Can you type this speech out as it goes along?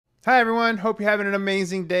Hi everyone, hope you're having an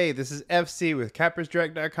amazing day. This is FC with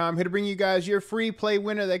CappersDirect.com, here to bring you guys your free play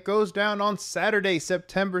winner that goes down on Saturday,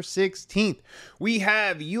 September 16th. We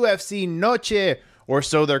have UFC Noche, or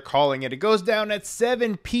so they're calling it. It goes down at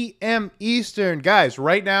 7 p.m. Eastern. Guys,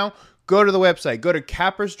 right now, go to the website, go to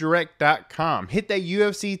CappersDirect.com, hit that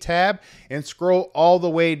UFC tab and scroll all the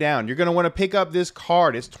way down. You're going to want to pick up this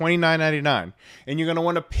card. It's $29.99. And you're going to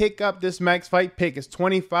want to pick up this Max Fight pick. It's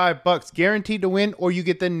 $25, guaranteed to win, or you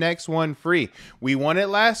get the next one free. We won it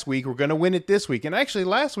last week. We're going to win it this week. And actually,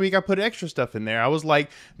 last week I put extra stuff in there. I was like,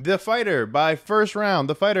 the fighter by first round,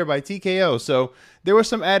 the fighter by TKO. So there were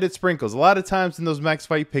some added sprinkles. A lot of times in those Max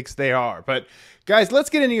Fight picks, they are. But guys, let's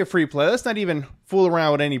get into your free play. Let's not even fool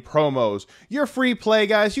around with any promos. Your free play,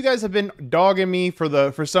 guys. You guys have been dogging me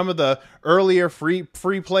for some of the earlier free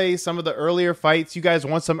plays, some of the earlier fights. You guys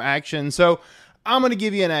want some action, so I'm gonna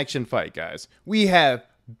give you an action fight, guys. We have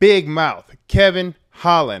Big Mouth Kevin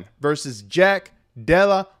Holland versus Jack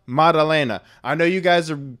Della Maddalena. I know you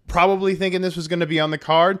guys are probably thinking this was going to be on the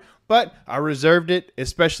card, but I reserved it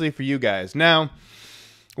especially for you guys. Now,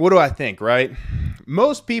 what do I think, right?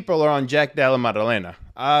 Most people are on Jack Della Maddalena.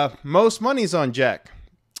 Most money's on Jack.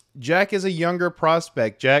 Jack is a younger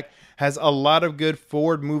prospect. Jack has a lot of good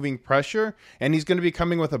forward-moving pressure, and he's going to be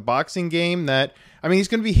coming with a boxing game that, I mean, he's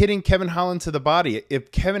going to be hitting Kevin Holland to the body.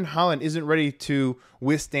 If Kevin Holland isn't ready to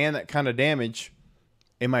withstand that kind of damage,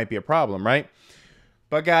 it might be a problem, right?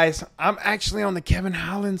 But guys, I'm actually on the Kevin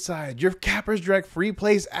Holland side. Your Cappers Direct free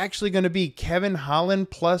play is actually going to be Kevin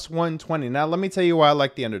Holland plus 120. Now, let me tell you why I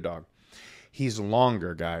like the underdog. He's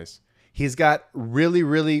longer, guys. He's got really,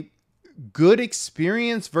 really good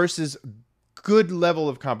experience versus good level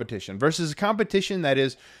of competition, versus a competition that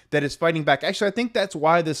is fighting back. Actually, I think that's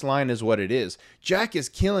why this line is what it is. Jack is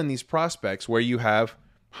killing these prospects where you have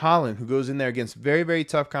Holland, who goes in there against very, very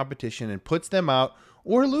tough competition and puts them out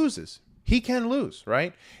or loses. He can lose,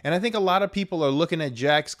 right? And I think a lot of people are looking at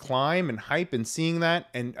Jack's climb and hype and seeing that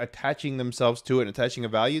and attaching themselves to it and attaching a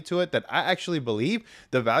value to it that I actually believe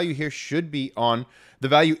the value here should be on. The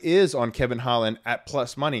value is on Kevin Holland at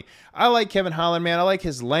plus money. I like Kevin Holland, man. I like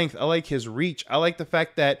his length. I like his reach. I like the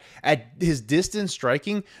fact that at his distance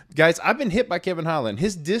striking, guys, I've been hit by Kevin Holland.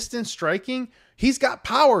 His distance striking, he's got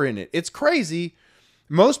power in it. It's crazy.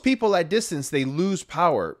 Most people at distance, they lose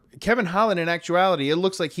power. Kevin Holland, in actuality, it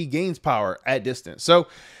looks like he gains power at distance. So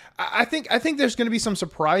I think there's going to be some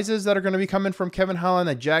surprises that are going to be coming from Kevin Holland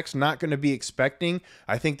that Jack's not going to be expecting.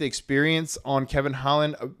 I think the experience on Kevin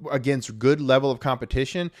Holland against good level of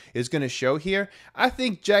competition is going to show here. I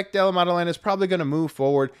think Jack Della Maddalena is probably going to move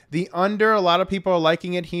forward. The under, a lot of people are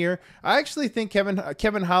liking it here. I actually think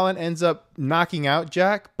Kevin Holland ends up knocking out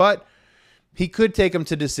Jack, but he could take him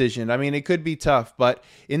to decision. I mean, it could be tough, but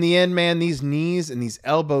in the end, man, these knees and these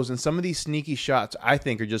elbows and some of these sneaky shots, I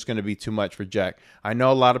think are just going to be too much for Jack. I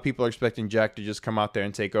know a lot of people are expecting Jack to just come out there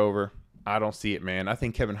and take over. I don't see it, man. I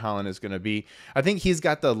think Kevin Holland is going to be, I think he's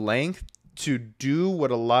got the length to do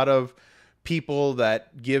what a lot of people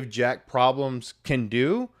that give Jack problems can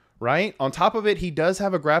do, right? On top of it, he does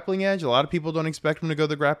have a grappling edge. A lot of people don't expect him to go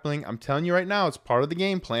the grappling. I'm telling you right now, it's part of the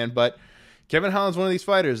game plan, but Kevin Holland's one of these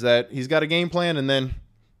fighters that he's got a game plan and then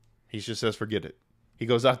he just says, forget it. He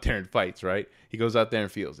goes out there and fights, right? He goes out there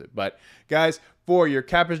and feels it. But guys, for your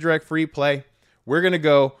Cappers Direct free play, we're going to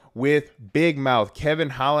go with Big Mouth Kevin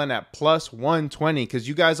Holland at plus 120 because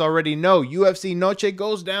you guys already know UFC Noche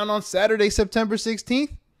goes down on Saturday, September 16th.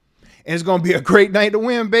 And it's going to be a great night to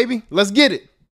win, baby. Let's get it.